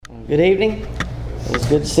Good evening. It's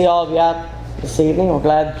good to see all of you out this evening. We're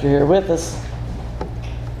glad that you're here with us.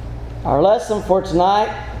 Our lesson for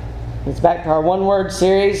tonight is back to our one-word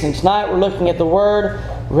series, and tonight we're looking at the word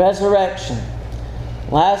resurrection.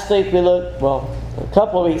 Last week a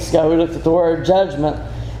couple of weeks ago we looked at the word judgment,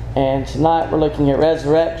 and tonight we're looking at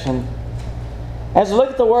resurrection. As we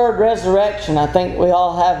look at the word resurrection, I think we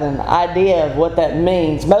all have an idea of what that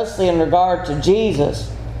means, mostly in regard to Jesus.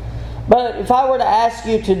 But if I were to ask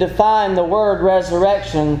you to define the word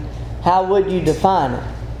resurrection, how would you define it?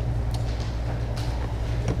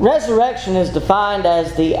 Resurrection is defined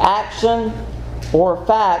as the action or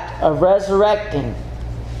fact of resurrecting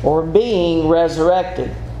or being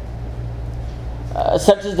resurrected,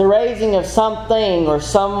 such as the raising of something or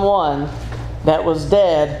someone that was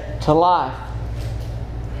dead to life.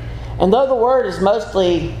 And though the word is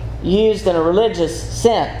mostly used in a religious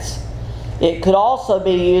sense, it could also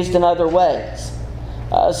be used in other ways.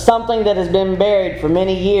 Something that has been buried for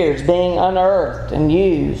many years being unearthed and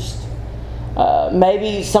used.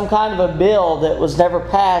 Maybe some kind of a bill that was never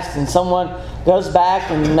passed and someone goes back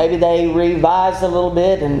and maybe they revise a little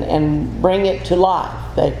bit and bring it to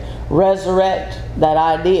life. They resurrect that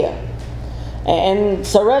idea. And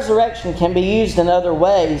so resurrection can be used in other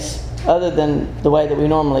ways other than the way that we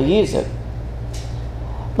normally use it.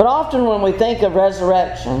 But often when we think of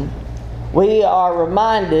resurrection, we are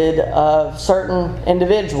reminded of certain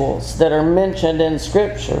individuals that are mentioned in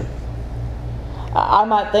Scripture. I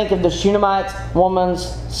might think of the Shunammite woman's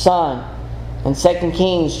son in 2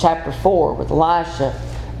 Kings chapter 4 with Elisha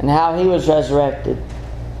and how he was resurrected.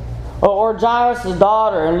 Or Jairus'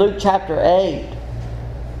 daughter in Luke chapter 8.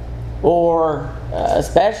 Or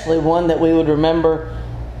especially one that we would remember,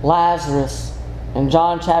 Lazarus in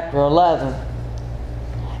John chapter 11.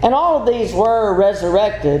 And all of these were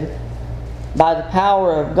resurrected by the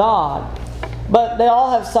power of God. But they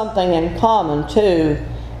all have something in common too,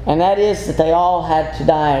 and that is that they all had to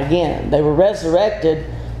die again. They were resurrected,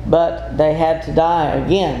 but they had to die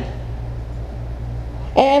again.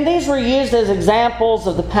 And these were used as examples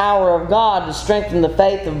of the power of God to strengthen the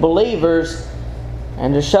faith of believers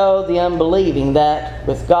and to show the unbelieving that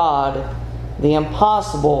with God, the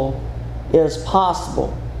impossible is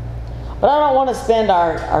possible. But I don't want to spend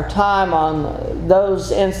our time on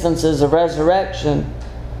those instances of resurrection,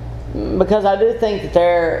 because I do think that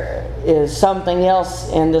there is something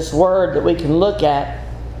else in this word that we can look at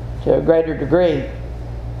to a greater degree.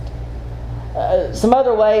 Some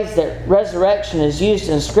other ways that resurrection is used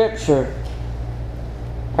in Scripture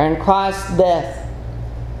are in Christ's death,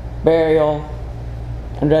 burial,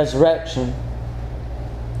 and resurrection.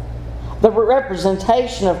 The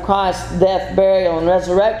representation of Christ's death, burial, and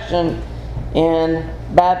resurrection in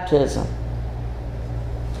baptism,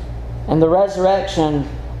 and the resurrection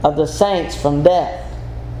of the saints from death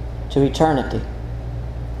to eternity.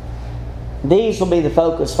 These will be the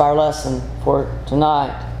focus of our lesson for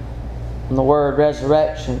tonight on the word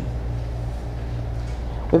resurrection.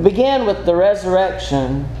 We begin with the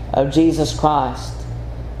resurrection of Jesus Christ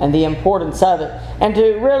and the importance of it. And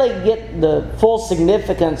to really get the full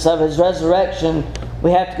significance of His resurrection,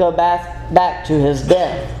 we have to go back to His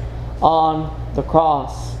death on the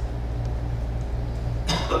cross.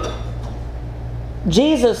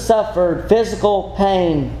 Jesus suffered physical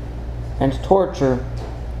pain and torture,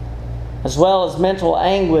 as well as mental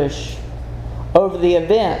anguish over the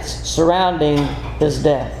events surrounding His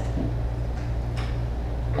death.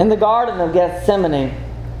 In the Garden of Gethsemane,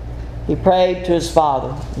 He prayed to His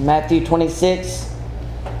Father. In Matthew 26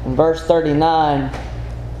 and verse 39,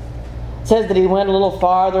 it says that He went a little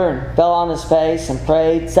farther and fell on His face and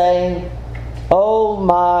prayed, saying, "O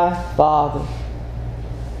my Father,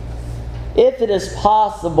 if it is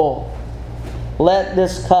possible, let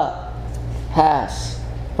this cup pass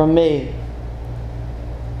from me.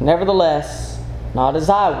 Nevertheless, not as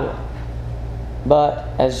I will, but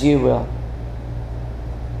as you will."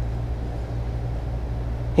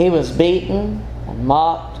 He was beaten and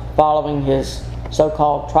mocked following His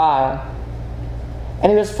so-called trial,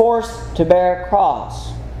 and He was forced to bear a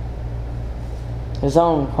cross, His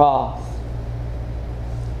own cross.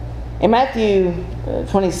 In Matthew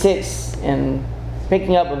 26, and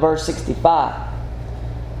picking up at verse 65,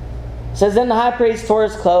 it says, "Then the high priest tore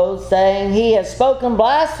his clothes, saying, 'He has spoken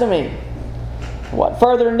blasphemy. What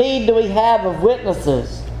further need do we have of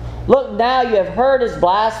witnesses? Look now, you have heard his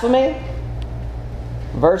blasphemy.'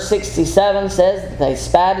 Verse 67 says that they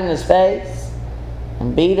spat in His face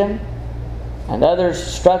and beat Him, and others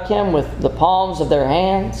struck Him with the palms of their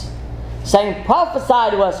hands, saying,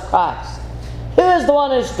 'Prophesy to us, Christ. Who is the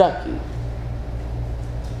one who struck you?'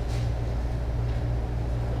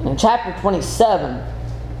 In chapter 27,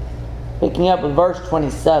 picking up with verse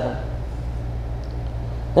 27.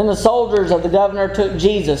 Then the soldiers of the governor took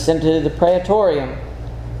Jesus into the praetorium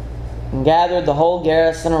and gathered the whole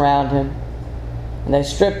garrison around him. And they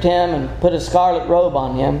stripped him and put a scarlet robe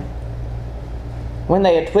on him. When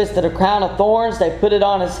they had twisted a crown of thorns, they put it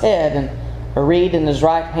on his head and a reed in his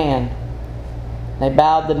right hand. They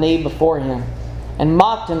bowed the knee before him and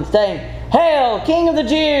mocked him, saying, "Hail, King of the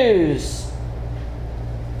Jews!"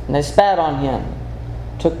 And they spat on him,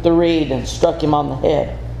 took the reed and struck him on the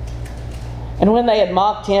head. And when they had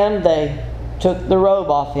mocked him, they took the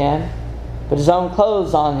robe off him, put his own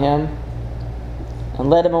clothes on him, and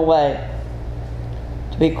led him away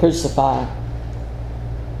to be crucified.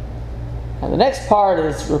 Now the next part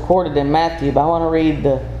is recorded in Matthew, but I want to read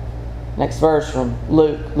the next verse from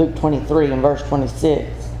Luke 23 and verse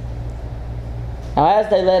 26. Now as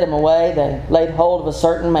they led him away, they laid hold of a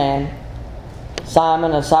certain man,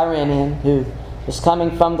 Simon a Cyrenian, who was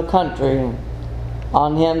coming from the country, and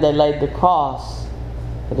on him they laid the cross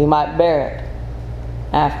that he might bear it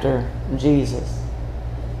after Jesus.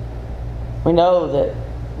 We know that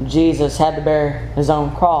Jesus had to bear his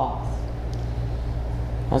own cross.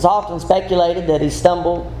 It's often speculated that he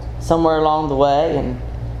stumbled somewhere along the way,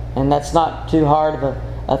 and that's not too hard of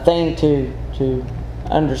a thing to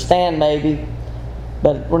understand maybe,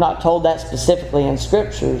 but we're not told that specifically in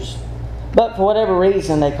Scriptures. But for whatever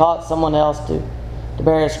reason, they caught someone else to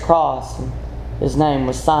bear his cross, and his name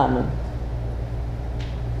was Simon.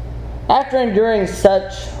 After enduring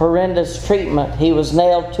such horrendous treatment, he was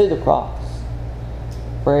nailed to the cross,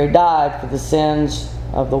 where he died for the sins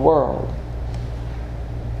of the world.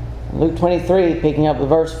 Luke 23, picking up with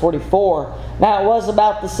verse 44. Now it was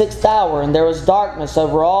about the 6th hour, and there was darkness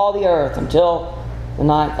over all the earth until the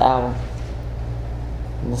 9th hour.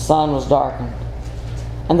 And the sun was darkened,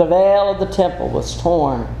 and the veil of the temple was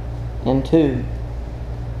torn in two.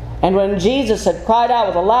 And when Jesus had cried out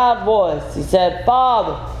with a loud voice, he said,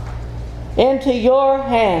 "Father, into your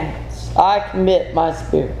hands I commit my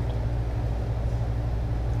spirit."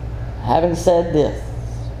 Having said this,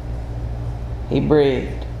 he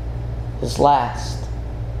breathed his last.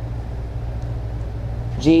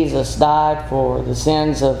 Jesus died for the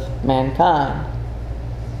sins of mankind,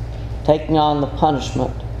 taking on the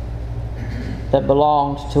punishment that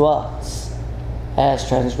belonged to us as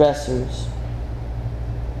transgressors.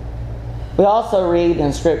 We also read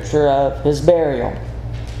in Scripture of his burial,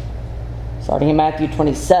 starting in Matthew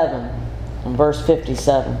 27 and verse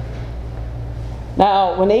 57.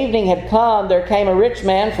 Now, when evening had come, there came a rich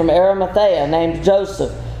man from Arimathea named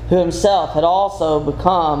Joseph, who himself had also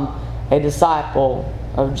become a disciple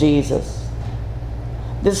of Jesus.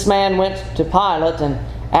 This man went to Pilate and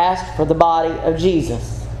asked for the body of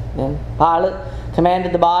Jesus. Then Pilate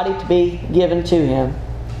commanded the body to be given to him.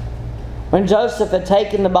 When Joseph had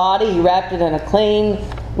taken the body, he wrapped it in a clean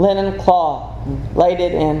linen cloth and laid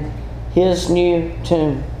it in his new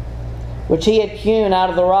tomb, which he had hewn out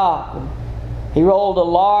of the rock. He rolled a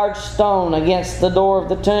large stone against the door of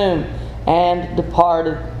the tomb and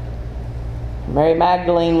departed. Mary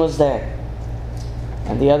Magdalene was there,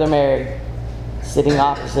 and the other Mary sitting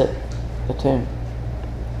opposite the tomb.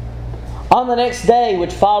 On the next day,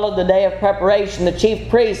 which followed the day of preparation, the chief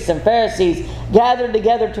priests and Pharisees gathered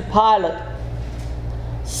together to Pilate,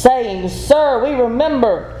 saying, "Sir, we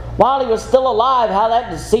remember while he was still alive how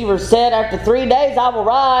that deceiver said, 'After 3 days I will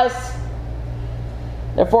rise.'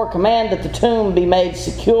 Therefore command that the tomb be made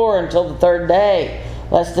secure until the 3rd day,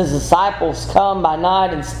 lest his disciples come by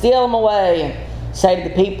night and steal him away and say to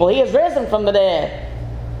the people, 'He has risen from the dead.'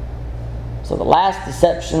 So the last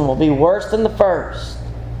deception will be worse than the first."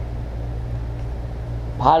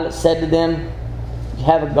 Pilate said to them, "You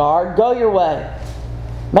have a guard, go your way.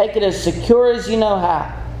 Make it as secure as you know how."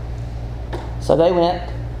 So they went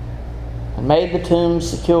and made the tomb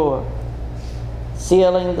secure,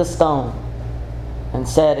 sealing the stone and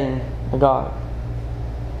setting the guard.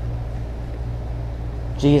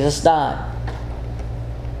 Jesus died.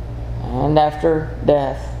 And after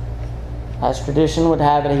death, as tradition would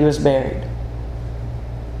have it, he was buried.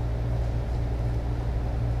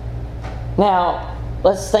 Now,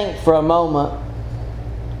 let's think for a moment.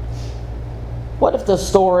 What if the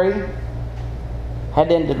story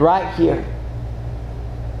had ended right here?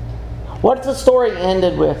 What if the story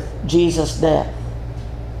ended with Jesus' death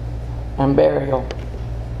and burial?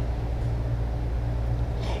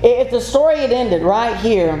 If the story had ended right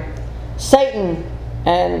here, Satan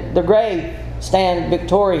and the grave stand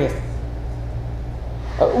victorious.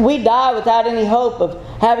 We die without any hope of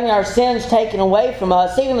having our sins taken away from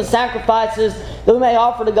us. Even the sacrifices that we may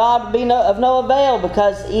offer to God would be of no avail,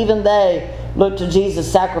 because even they look to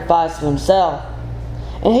Jesus' sacrifice of himself.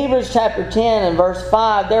 In Hebrews chapter 10 and verse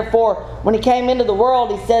 5, therefore, when He came into the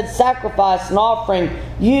world, He said, sacrifice and offering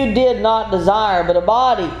you did not desire, but a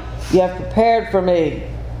body you have prepared for me.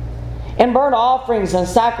 In burnt offerings and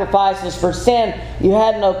sacrifices for sin you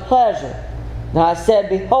had no pleasure. And I said,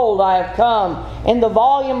 behold, I have come. In the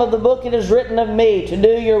volume of the book it is written of me, to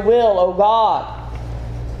do your will, O God.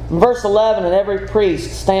 In verse 11, and every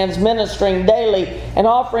priest stands ministering daily and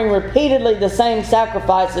offering repeatedly the same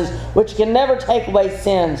sacrifices, which can never take away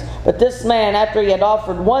sins. But this man, after he had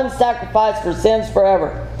offered one sacrifice for sins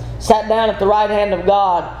forever, sat down at the right hand of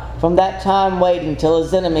God, from that time waiting till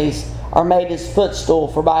His enemies are made His footstool.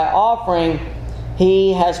 For by offering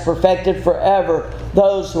He has perfected forever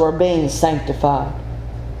those who are being sanctified.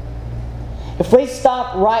 If we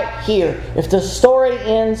stop right here, if the story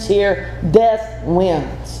ends here, death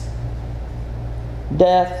wins.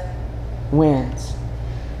 Death wins.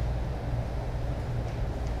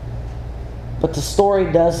 But the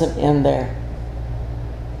story doesn't end there.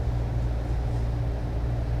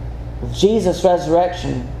 With Jesus'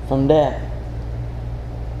 resurrection from death,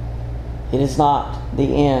 it is not the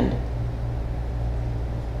end.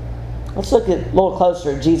 Let's look a little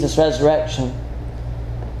closer at Jesus' resurrection.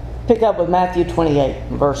 Pick up with Matthew 28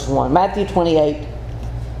 and verse 1. Matthew 28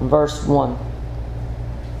 and verse 1.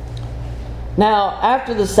 Now,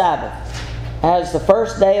 after the Sabbath, as the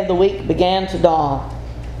first day of the week began to dawn,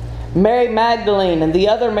 Mary Magdalene and the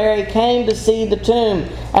other Mary came to see the tomb.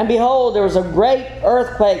 And behold, there was a great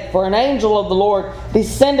earthquake, for an angel of the Lord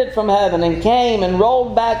descended from heaven and came and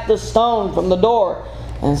rolled back the stone from the door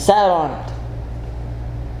and sat on it.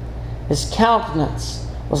 His countenance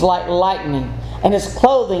was like lightning, and His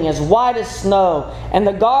clothing as white as snow. And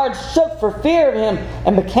the guards shook for fear of Him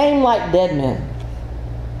and became like dead men.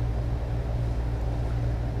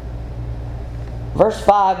 Verse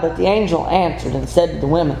 5, but the angel answered and said to the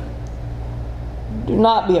women, do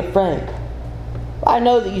not be afraid. I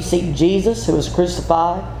know that you seek Jesus who was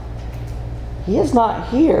crucified. He is not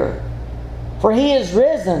here, for He is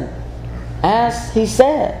risen, as He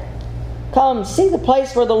said. Come, see the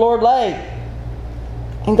place where the Lord lay,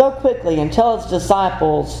 and go quickly and tell His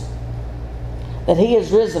disciples that He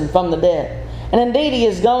is risen from the dead. And indeed He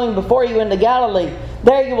is going before you into Galilee.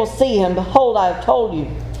 There you will see Him. Behold, I have told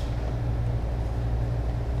you.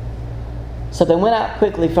 So they went out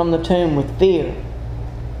quickly from the tomb with fear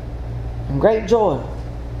and great joy,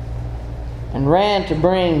 and ran to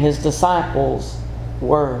bring His disciples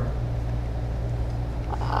word.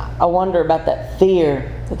 I wonder about that fear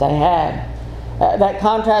that they had. That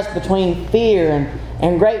contrast between fear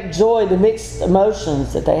and great joy, the mixed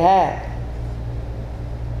emotions that they had.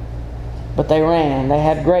 But they ran. They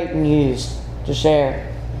had great news to share.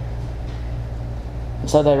 And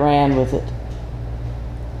so they ran with it.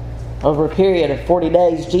 Over a period of 40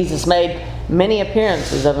 days, Jesus made many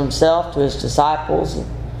appearances of Himself to His disciples,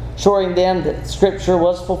 assuring them that Scripture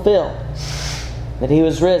was fulfilled, that He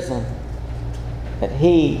was risen, that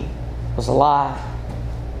He was alive.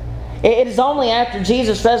 It is only after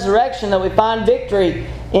Jesus' resurrection that we find victory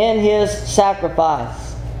in His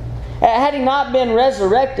sacrifice. Had He not been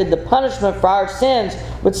resurrected, the punishment for our sins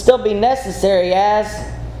would still be necessary,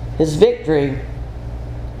 as His victory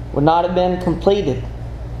would not have been completed.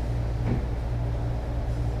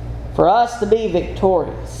 For us to be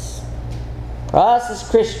victorious, for us as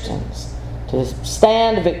Christians to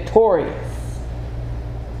stand victorious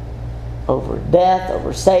over death,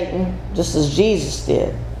 over Satan, just as Jesus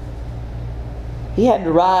did, He had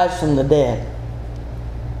to rise from the dead.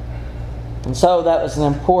 And so that was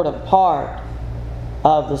an important part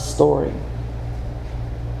of the story.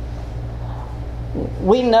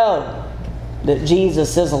 We know that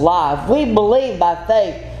Jesus is alive. We believe by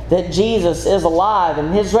faith that Jesus is alive,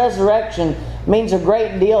 and His resurrection means a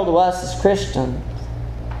great deal to us as Christians.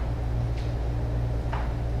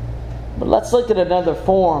 But let's look at another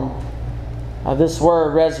form of this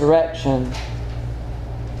word resurrection.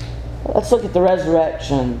 Let's look at the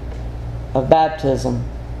resurrection of baptism.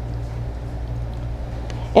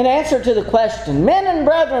 In answer to the question, men and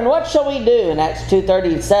brethren, what shall we do? In Acts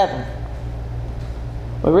 2:37,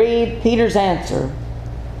 we read Peter's answer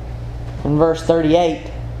in verse 38.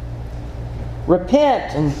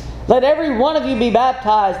 Repent and let every one of you be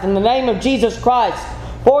baptized in the name of Jesus Christ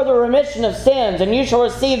for the remission of sins, and you shall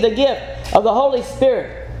receive the gift of the Holy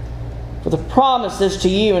Spirit. For the promise is to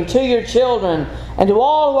you and to your children and to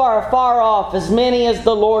all who are afar off, as many as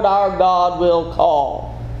the Lord our God will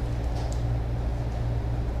call.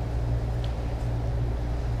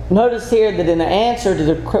 Notice here that in the answer to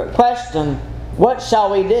the question, what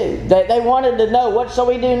shall we do? They wanted to know, what shall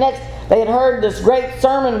we do next? They had heard this great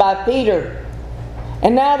sermon by Peter.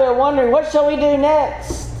 And now they're wondering, what shall we do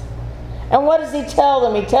next? And what does he tell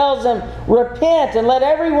them? He tells them, repent and let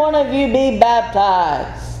every one of you be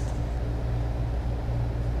baptized.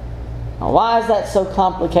 Now, why is that so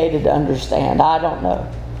complicated to understand? I don't know.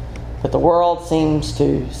 But the world seems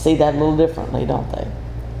to see that a little differently, don't they?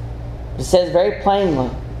 It says very plainly,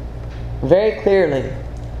 very clearly,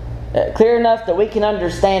 clear enough that we can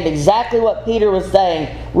understand exactly what Peter was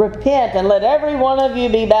saying. Repent and let every one of you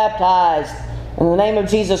be baptized in the name of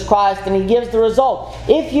Jesus Christ. And he gives the result.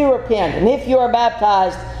 If you repent and if you are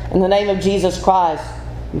baptized in the name of Jesus Christ,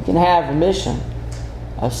 you can have remission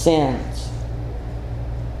of sins.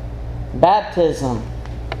 Baptism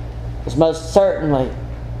is most certainly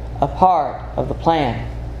a part of the plan.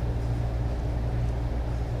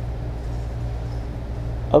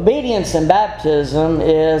 Obedience in baptism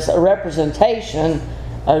is a representation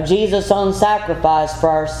of Jesus' own sacrifice for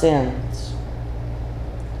our sins.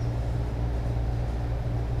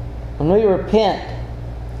 When we repent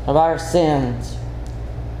of our sins,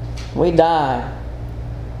 we die.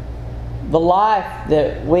 The life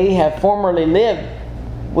that we have formerly lived,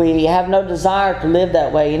 we have no desire to live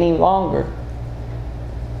that way any longer.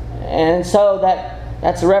 And so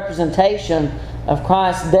that's a representation of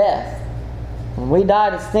Christ's death. When we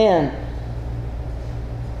die to sin,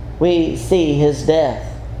 we see His death.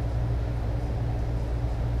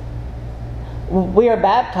 We are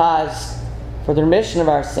baptized for the remission of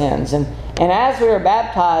our sins. And as we are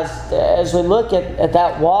baptized, as we look at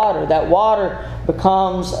that water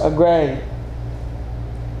becomes a grave.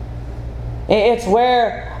 It's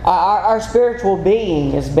where our spiritual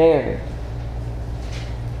being is buried.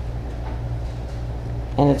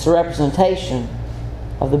 And it's a representation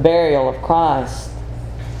of the burial of Christ.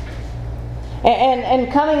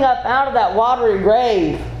 And coming up out of that watery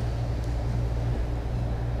grave,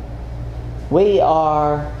 we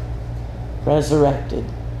are resurrected.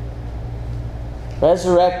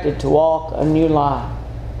 Resurrected to walk a new life,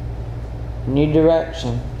 a new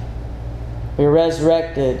direction. We are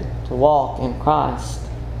resurrected to walk in Christ.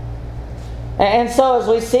 And so as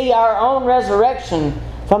we see our own resurrection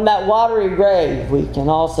from that watery grave, we can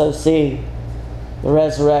also see the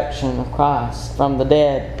resurrection of Christ from the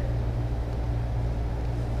dead.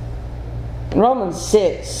 In Romans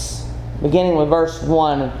 6, beginning with verse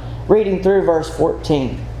 1 and reading through verse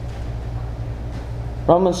 14.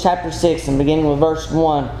 Romans chapter 6 and beginning with verse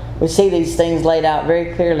 1, we see these things laid out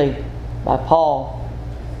very clearly by Paul.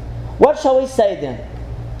 What shall we say then?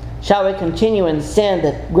 Shall we continue in sin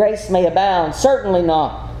that grace may abound? Certainly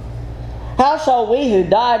not. How shall we who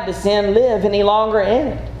died to sin live any longer in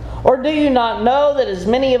it? Or do you not know that as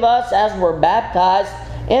many of us as were baptized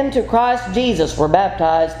into Christ Jesus were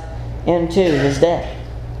baptized into His death?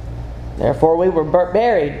 Therefore we were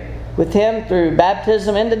buried with Him through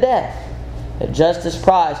baptism into death, that just as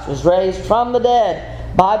Christ was raised from the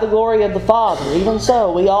dead by the glory of the Father, even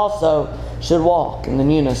so we also should walk in the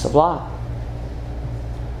newness of life.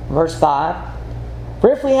 Verse 5,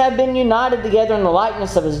 for if we have been united together in the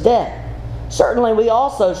likeness of His death, certainly we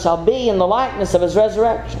also shall be in the likeness of His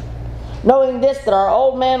resurrection. Knowing this, that our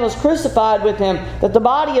old man was crucified with Him, that the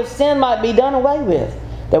body of sin might be done away with,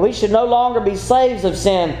 that we should no longer be slaves of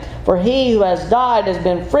sin, for he who has died has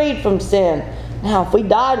been freed from sin. Now if we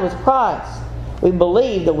died with Christ, we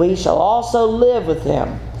believe that we shall also live with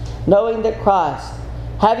Him, knowing that Christ,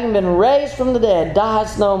 having been raised from the dead,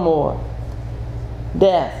 dies no more.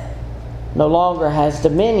 Death no longer has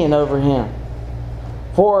dominion over Him.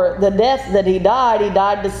 For the death that He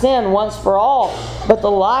died to sin once for all. But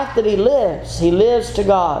the life that He lives to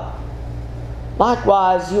God.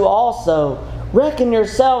 Likewise, you also reckon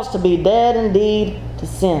yourselves to be dead indeed to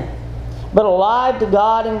sin, but alive to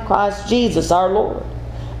God in Christ Jesus our Lord.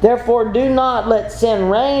 Therefore do not let sin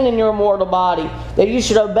reign in your mortal body, that you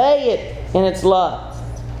should obey it in its lust.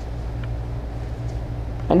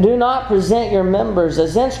 And do not present your members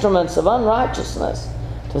as instruments of unrighteousness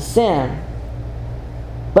to sin,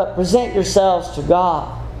 but present yourselves to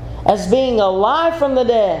God as being alive from the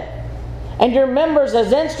dead, and your members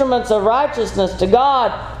as instruments of righteousness to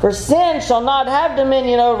God. For sin shall not have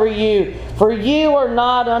dominion over you, for you are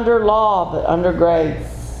not under law, but under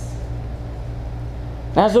grace.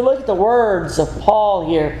 Now, as we look at the words of Paul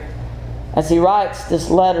here, as he writes this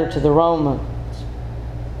letter to the Romans,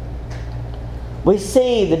 we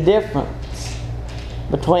see the difference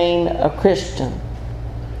between a Christian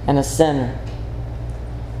and a sinner.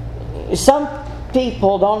 Some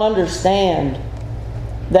people don't understand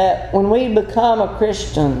that when we become a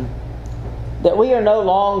Christian, that we are no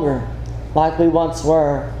longer like we once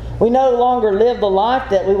were. We no longer live the life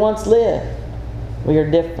that we once lived. We are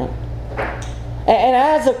different. And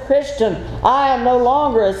as a Christian, I am no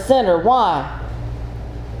longer a sinner. Why?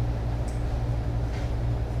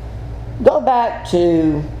 Go back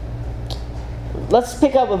to, let's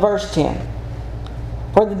pick up with verse 10.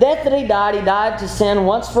 For the death that he died to sin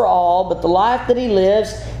once for all, but the life that he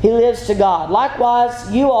lives to God.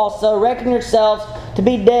 Likewise, you also reckon yourselves to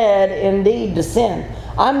be dead indeed to sin.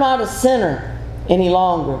 I'm not a sinner any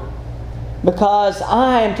longer, because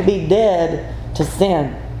I am to be dead to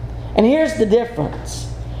sin. And here's the difference.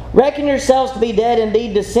 Reckon yourselves to be dead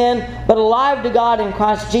indeed to sin, but alive to God in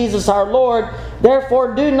Christ Jesus our Lord.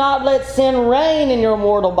 Therefore do not let sin reign in your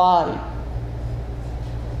mortal body,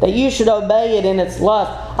 that you should obey it in its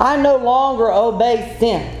lust. I no longer obey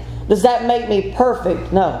sin. Does that make me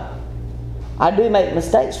perfect? No. I do make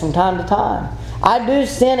mistakes from time to time. I do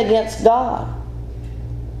sin against God.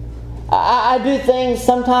 I do things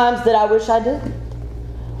sometimes that I wish I didn't.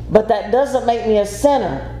 But that doesn't make me a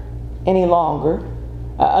sinner any longer,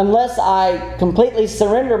 unless I completely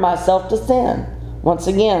surrender myself to sin once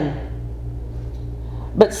again.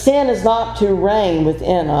 But sin is not to reign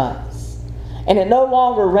within us. And it no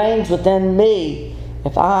longer reigns within me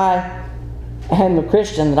if I am the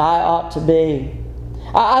Christian that I ought to be.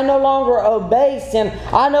 I no longer obey sin.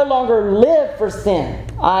 I no longer live for sin.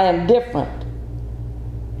 I am different.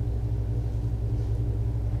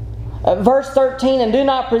 Verse 13, and do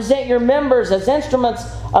not present your members as instruments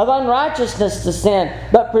of unrighteousness to sin,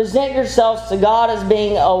 but present yourselves to God as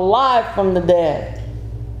being alive from the dead,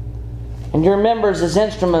 and your members as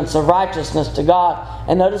instruments of righteousness to God.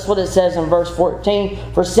 And notice what it says in verse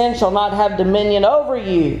 14, for sin shall not have dominion over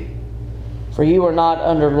you, for you are not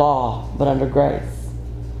under law, but under grace.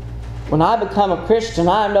 When I become a Christian,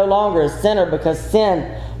 I am no longer a sinner, because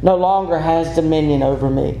sin no longer has dominion over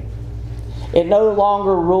me. It no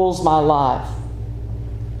longer rules my life.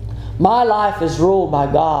 My life is ruled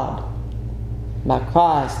by God, by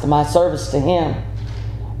Christ, my service to Him.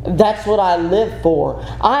 That's what I live for.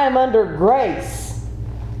 I am under grace.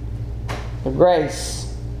 The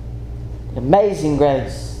grace, the amazing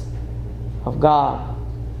grace of God.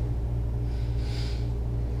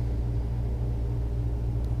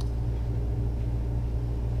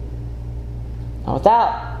 Now,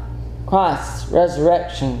 without Christ's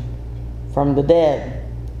resurrection from the dead,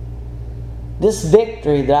 this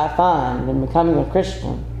victory that I find in becoming a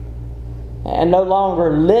Christian and no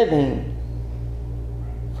longer living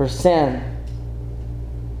for sin,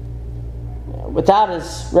 without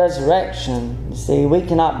His resurrection, you see, we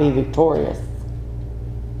cannot be victorious.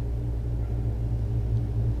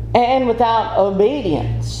 And without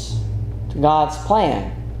obedience to God's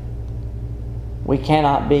plan, we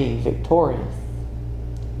cannot be victorious.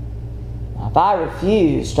 Now, if I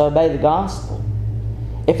refuse to obey the gospel,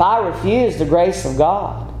 if I refuse the grace of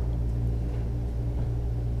God,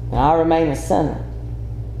 then I remain a sinner.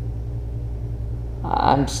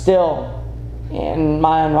 I'm still in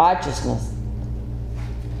my unrighteousness.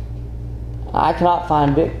 I cannot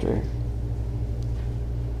find victory.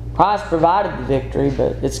 Christ provided the victory,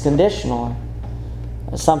 but it's conditional.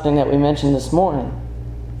 It's something that we mentioned this morning.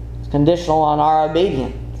 It's conditional on our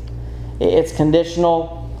obedience. It's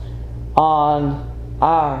conditional on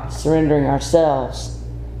our surrendering ourselves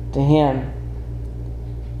to Him.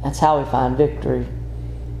 That's how we find victory.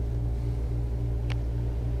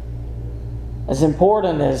 As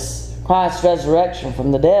important as Christ's resurrection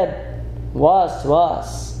from the dead was to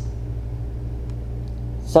us,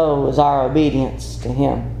 so is our obedience to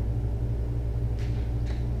Him.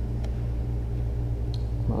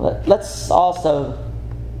 Let's also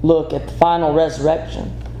look at the final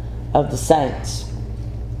resurrection of the saints.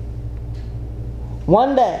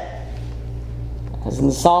 One day, as in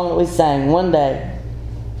the song that we sang, one day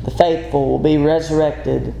the faithful will be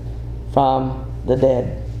resurrected from the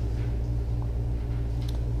dead.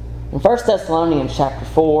 In 1 Thessalonians chapter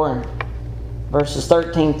 4 and verses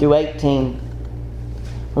 13 through 18,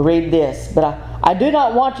 we read this, but I do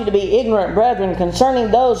not want you to be ignorant, brethren,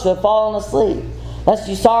 concerning those who have fallen asleep, lest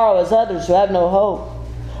you sorrow as others who have no hope.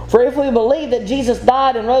 For if we believe that Jesus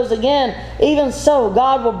died and rose again, even so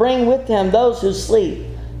God will bring with Him those who sleep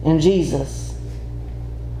in Jesus.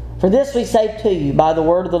 For this we say to you by the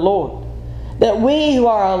word of the Lord, that we who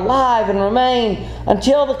are alive and remain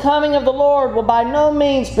until the coming of the Lord will by no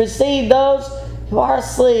means precede those who are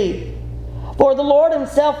asleep. For the Lord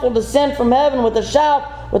Himself will descend from heaven with a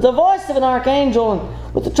shout, with the voice of an archangel,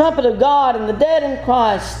 and with the trumpet of God, and the dead in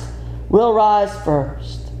Christ will rise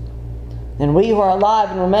first. Then we who are alive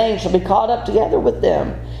and remain shall be caught up together with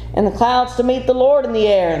them in the clouds to meet the Lord in the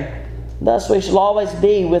air, and thus we shall always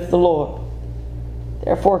be with the Lord.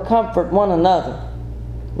 Therefore comfort one another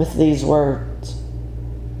with these words.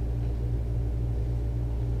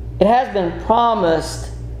 It has been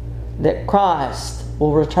promised that Christ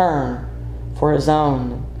will return for His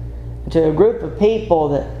own. To a group of people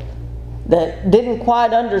that didn't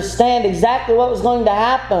quite understand exactly what was going to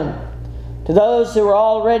happen, to those who were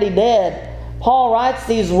already dead, Paul writes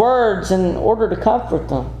these words in order to comfort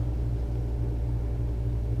them.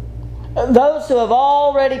 Those who have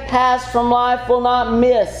already passed from life will not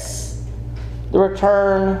miss the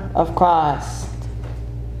return of Christ.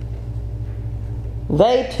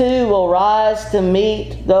 They too will rise to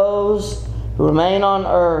meet those who remain on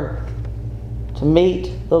earth, to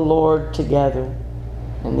meet the Lord together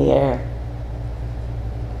in the air.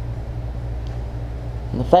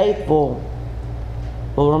 And the faithful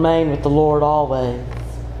will remain with the Lord always.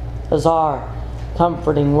 Those are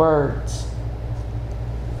comforting words.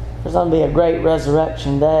 There's going to be a great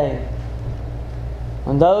resurrection day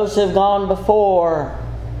when those who have gone before,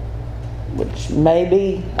 which may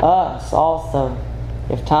be us also,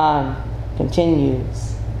 if time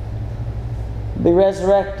continues, be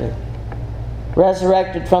resurrected.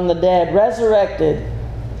 Resurrected from the dead. Resurrected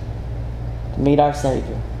to meet our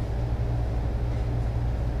Savior.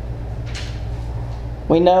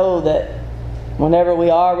 We know that whenever we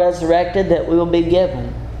are resurrected, that we will be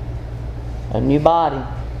given a new body.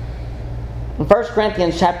 In 1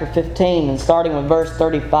 Corinthians chapter 15, and starting with verse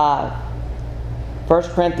 35. 1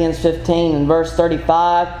 Corinthians 15 and verse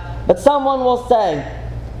 35. But someone will say,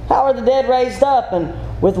 how are the dead raised up? And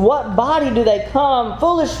with what body do they come?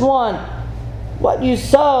 Foolish one, what you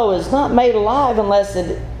sow is not made alive unless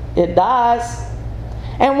it dies.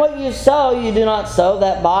 And what you sow, you do not sow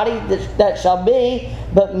that body that shall be,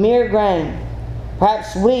 but mere grain,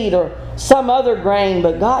 perhaps wheat or some other grain,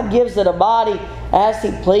 but God gives it a body as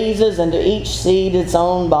He pleases, and to each seed its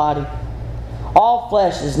own body. All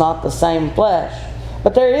flesh is not the same flesh,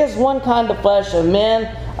 but there is one kind of flesh of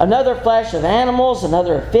men, another flesh of animals,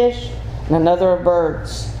 another of fish, and another of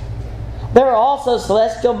birds. There are also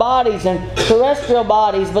celestial bodies and terrestrial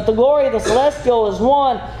bodies, but the glory of the celestial is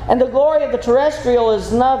one, and the glory of the terrestrial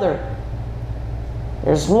is another.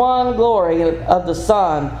 There's one glory of the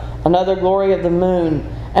sun, another glory of the moon,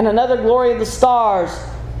 and another glory of the stars.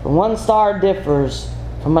 For one star differs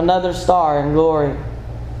from another star in glory.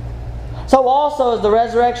 So also is the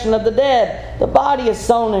resurrection of the dead. The body is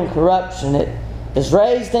sown in corruption. It is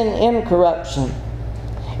raised in incorruption.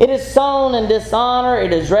 It is sown in dishonor.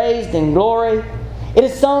 It is raised in glory. It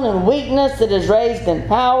is sown in weakness. It is raised in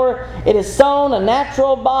power. It is sown a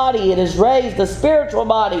natural body. It is raised a spiritual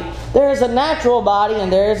body. There is a natural body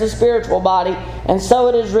and there is a spiritual body. And so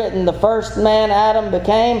it is written, the first man, Adam,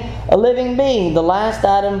 became a living being. The last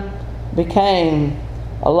Adam became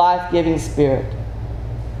a life-giving spirit.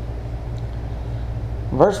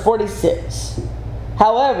 Verse 46.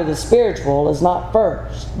 However, the spiritual is not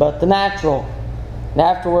first, but the natural, and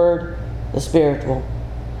afterward the spiritual.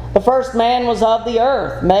 The first man was of the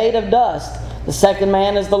earth, made of dust. The second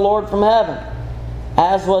man is the Lord from heaven.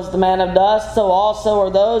 As was the man of dust, so also are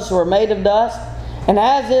those who are made of dust. And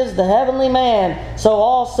as is the heavenly man, so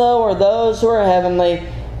also are those who are heavenly.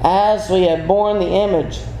 As we have borne the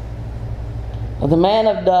image of the man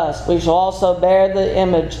of dust, we shall also bear the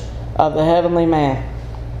image of the heavenly man.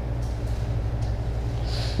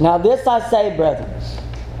 Now this I say, brethren,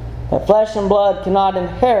 that flesh and blood cannot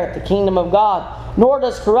inherit the kingdom of God, nor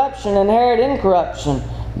does corruption inherit incorruption.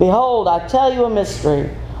 Behold, I tell you a mystery.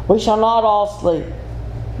 We shall not all sleep,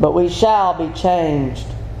 but we shall be changed.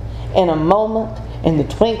 In a moment, in the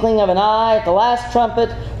twinkling of an eye, at the last trumpet,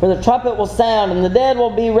 for the trumpet will sound, and the dead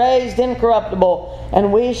will be raised incorruptible,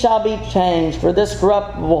 and we shall be changed. For this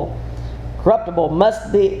corruptible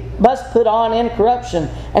must put on incorruption,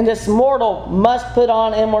 and this mortal must put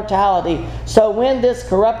on immortality. So when this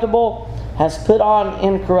corruptible has put on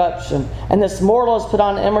incorruption, and this mortal has put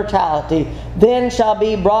on immortality, then shall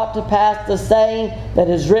be brought to pass the saying that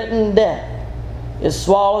is written, death is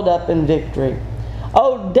swallowed up in victory.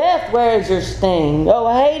 O death, where is your sting? O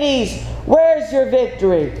Hades, where is your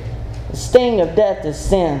victory? The sting of death is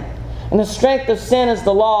sin, and the strength of sin is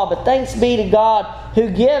the law. But thanks be to God who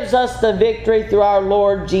gives us the victory through our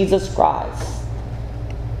Lord Jesus Christ.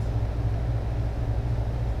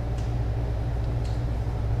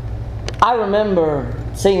 I remember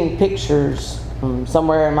seeing pictures from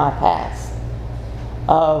somewhere in my past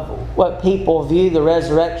of what people view the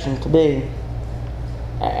resurrection to be.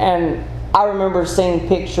 And I remember seeing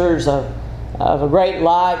pictures of a great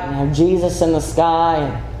light and of Jesus in the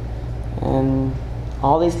sky, and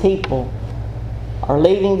all these people are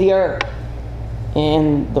leaving the earth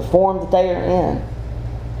in the form that they are in.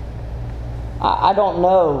 I don't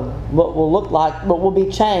know what will look like, but we'll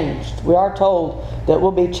be changed. We are told that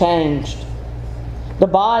we'll be changed. The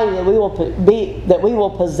body that we will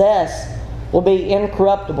possess will be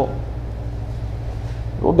incorruptible.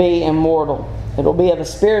 It will be immortal. It will be of a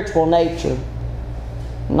spiritual nature,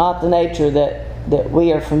 not the nature that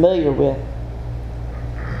we are familiar with.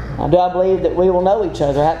 Now, do I believe that we will know each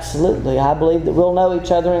other? Absolutely. I believe that we'll know each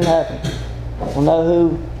other in heaven. We'll know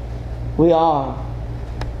who we are.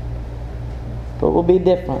 But we'll be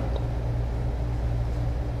different.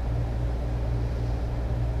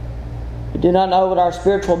 We do not know what our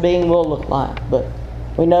spiritual being will look like, but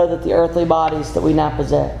we know that the earthly bodies that we now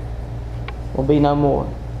possess will be no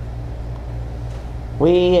more.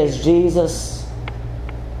 We, as Jesus,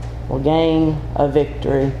 will gain a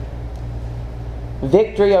victory.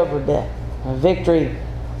 Victory over death. A victory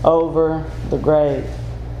over the grave.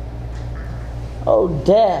 Oh,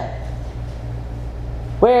 death,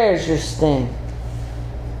 where is your sting?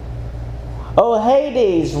 Oh,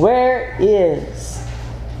 Hades, where is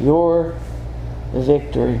your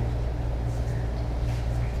victory?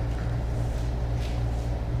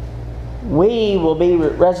 We will be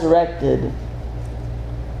resurrected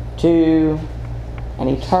to an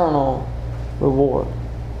eternal reward.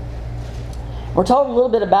 We're told a little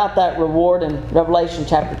bit about that reward in Revelation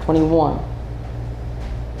chapter 21.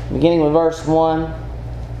 Beginning with verse 1.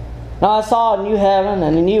 Now I saw a new heaven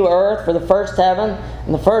and a new earth, for the first heaven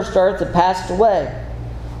and the first earth had passed away.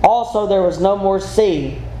 Also there was no more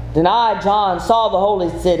sea. Then I, John, saw the holy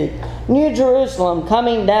city, New Jerusalem,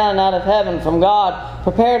 coming down out of heaven from God,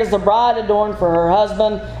 prepared as a bride adorned for her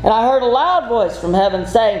husband. And I heard a loud voice from heaven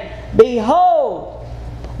saying, Behold,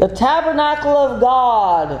 the tabernacle of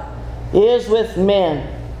God is with men,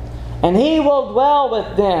 and He will dwell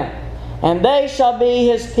with them, and they shall be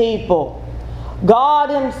His people. God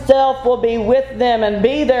Himself will be with them and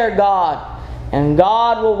be their God, and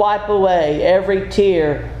God will wipe away every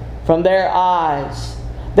tear from their eyes.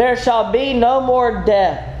 There shall be no more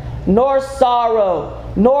death, nor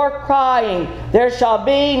sorrow, nor crying. There shall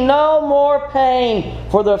be no more pain,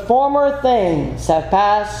 for the former things have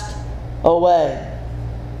passed away.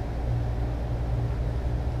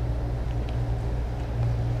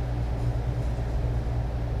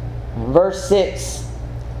 Verse 6,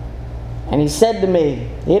 and He said to me,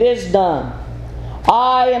 It is done.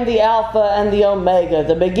 I am the Alpha and the Omega,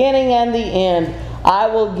 the beginning and the end. I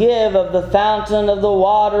will give of the fountain of the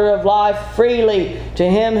water of life freely to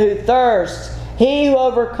him who thirsts. He who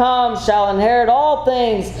overcomes shall inherit all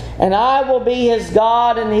things, and I will be his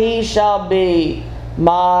God, and he shall be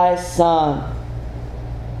my son.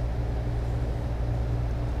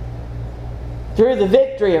 Through the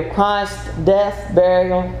victory of Christ's death,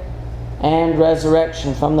 burial, and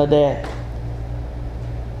resurrection from the dead,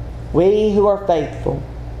 we who are faithful,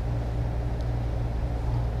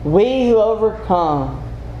 we who overcome,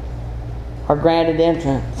 are granted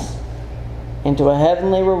entrance into a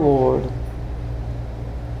heavenly reward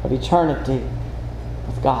of eternity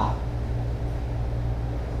with God.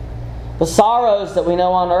 The sorrows that we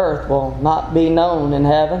know on earth will not be known in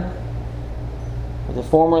heaven, for the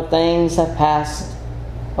former things have passed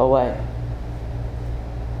away.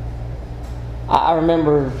 I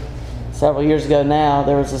remember several years ago now,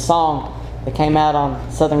 there was a song that came out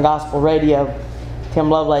on Southern Gospel Radio. Tim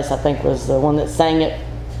Lovelace, I think, was the one that sang it.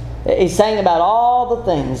 He sang about all the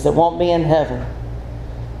things that won't be in heaven,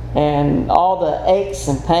 and all the aches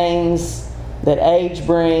and pains that age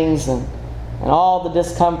brings, and all the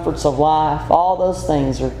discomforts of life. All those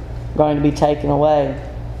things are going to be taken away.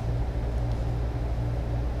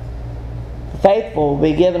 The faithful will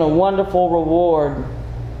be given a wonderful reward,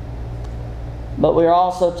 but we are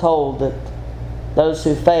also told that those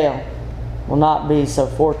who fail will not be so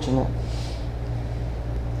fortunate.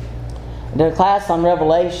 I did a class on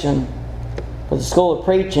Revelation for the School of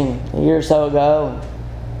Preaching a year or so ago.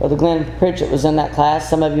 Brother Glenn Pritchett was in that class.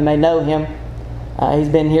 Some of you may know him. He's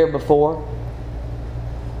been here before.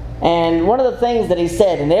 And one of the things that he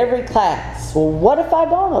said in every class, well, what if I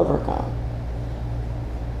don't overcome?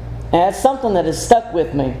 And that's something that has stuck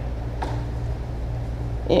with me.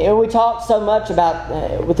 We talk so much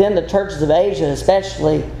about, within the churches of Asia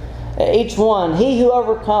especially, each one, he who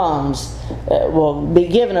overcomes will be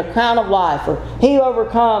given a crown of life, or he who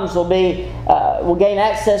overcomes will gain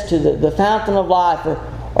access to the fountain of life,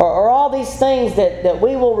 or all these things that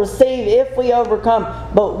we will receive if we overcome.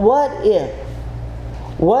 But what if?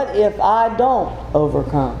 What if I don't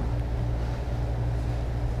overcome?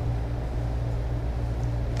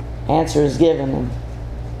 Answer is given in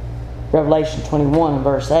Revelation 21 and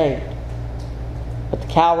verse 8. But the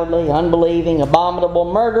cowardly, unbelieving,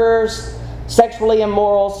 abominable, murderers, sexually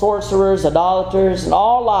immoral, sorcerers, idolaters, and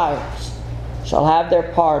all liars shall have their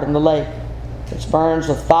part in the lake, which burns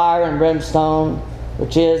with fire and brimstone,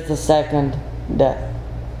 which is the second death.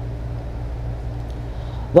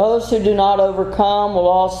 Those who do not overcome will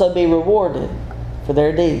also be rewarded for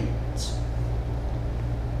their deeds.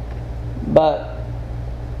 But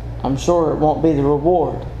I'm sure it won't be the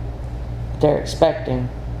reward that they're expecting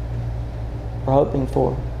or hoping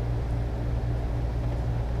for.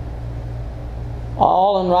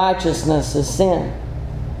 All unrighteousness is sin.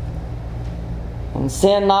 And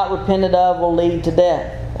sin not repented of will lead to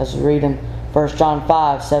death, as we read in 1 John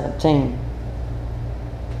 5:17.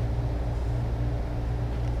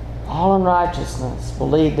 All unrighteousness will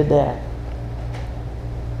lead to death.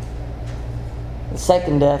 The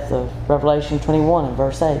second death of Revelation 21 and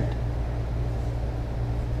verse 8.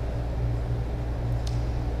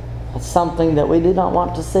 That's something that we do not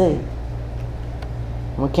want to see.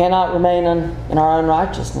 We cannot remain in our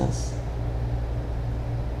unrighteousness.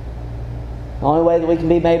 The only way that we can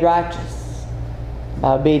be made righteous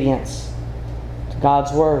by obedience to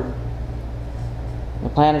God's Word, the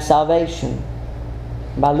plan of salvation,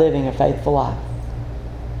 by living a faithful life.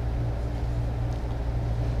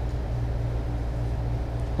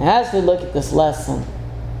 And as we look at this lesson,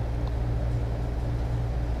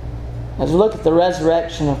 as we look at the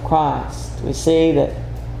resurrection of Christ, we see that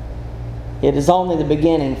it is only the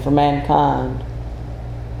beginning for mankind.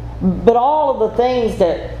 But all of the things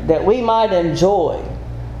that we might enjoy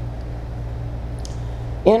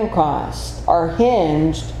in Christ are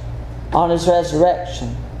hinged on His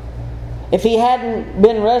resurrection. If He hadn't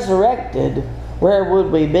been resurrected, where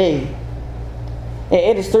would we be?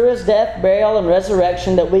 It is through His death, burial, and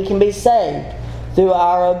resurrection that we can be saved, through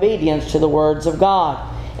our obedience to the words of God,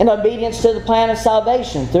 and obedience to the plan of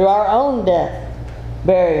salvation, through our own death,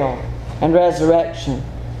 burial, and resurrection.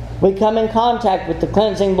 We come in contact with the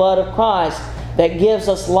cleansing blood of Christ that gives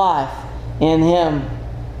us life in Him.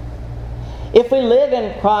 If we live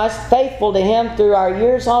in Christ, faithful to Him through our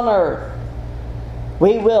years on earth,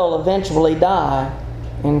 we will eventually die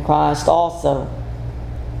in Christ also.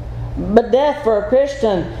 But death for a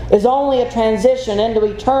Christian is only a transition into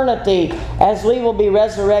eternity, as we will be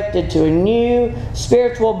resurrected to a new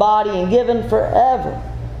spiritual body and given forever,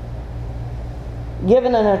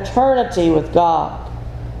 given an eternity with God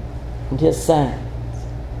and His saints.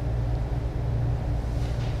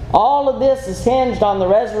 All of this is hinged on the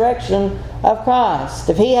resurrection of Christ.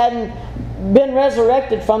 If He hadn't been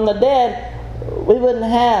resurrected from the dead, we wouldn't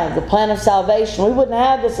have the plan of salvation. We wouldn't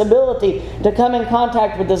have this ability to come in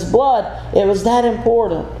contact with His blood. It was that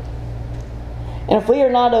important. And if we are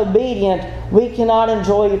not obedient, we cannot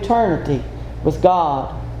enjoy eternity with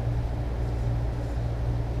God.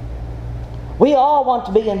 We all want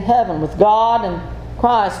to be in heaven with God and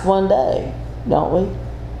Christ one day, don't we?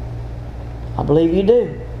 I believe you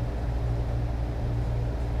do.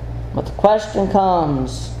 But the question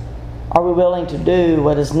comes, are we willing to do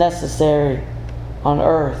what is necessary on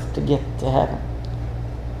earth to get to heaven?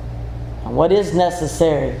 And what is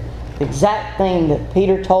necessary? The exact thing that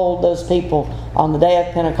Peter told those people on the day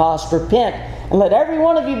of Pentecost: repent and let every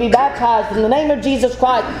one of you be baptized in the name of Jesus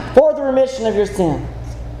Christ for the remission of your sins.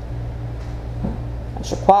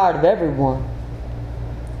 That's required of everyone.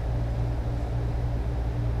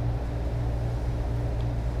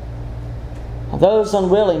 Now, those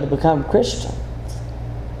unwilling to become Christians,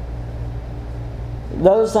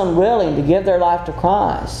 those unwilling to give their life to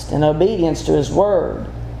Christ in obedience to His Word,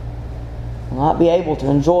 will not be able to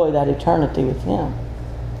enjoy that eternity with Him.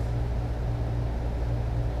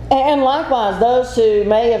 And likewise, those who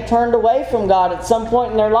may have turned away from God at some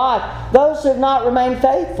point in their life, those who have not remained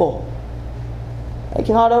faithful, they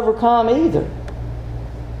cannot overcome either.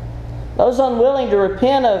 Those unwilling to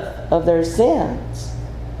repent of their sins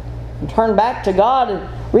and turn back to God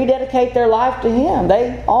and rededicate their life to Him,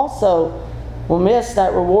 they also will miss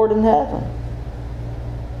that reward in heaven.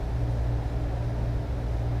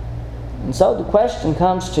 And so the question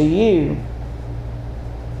comes to you: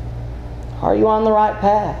 are you on the right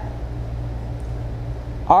path?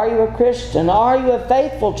 Are you a Christian? Are you a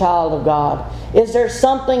faithful child of God? Is there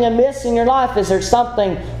something amiss in your life? Is there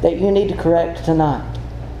something that you need to correct tonight?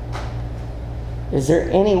 Is there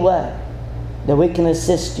any way that we can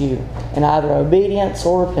assist you in either obedience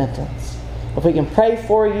or repentance? If we can pray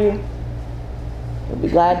for you, we'll be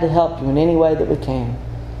glad to help you in any way that we can.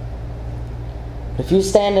 If you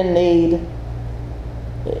stand in need,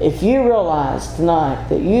 if you realize tonight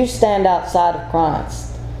that you stand outside of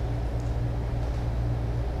Christ,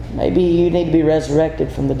 maybe you need to be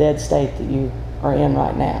resurrected from the dead state that you are in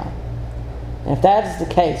right now. And if that is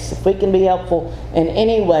the case, if we can be helpful in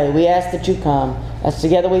any way, we ask that you come as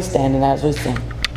together we stand and as we sing.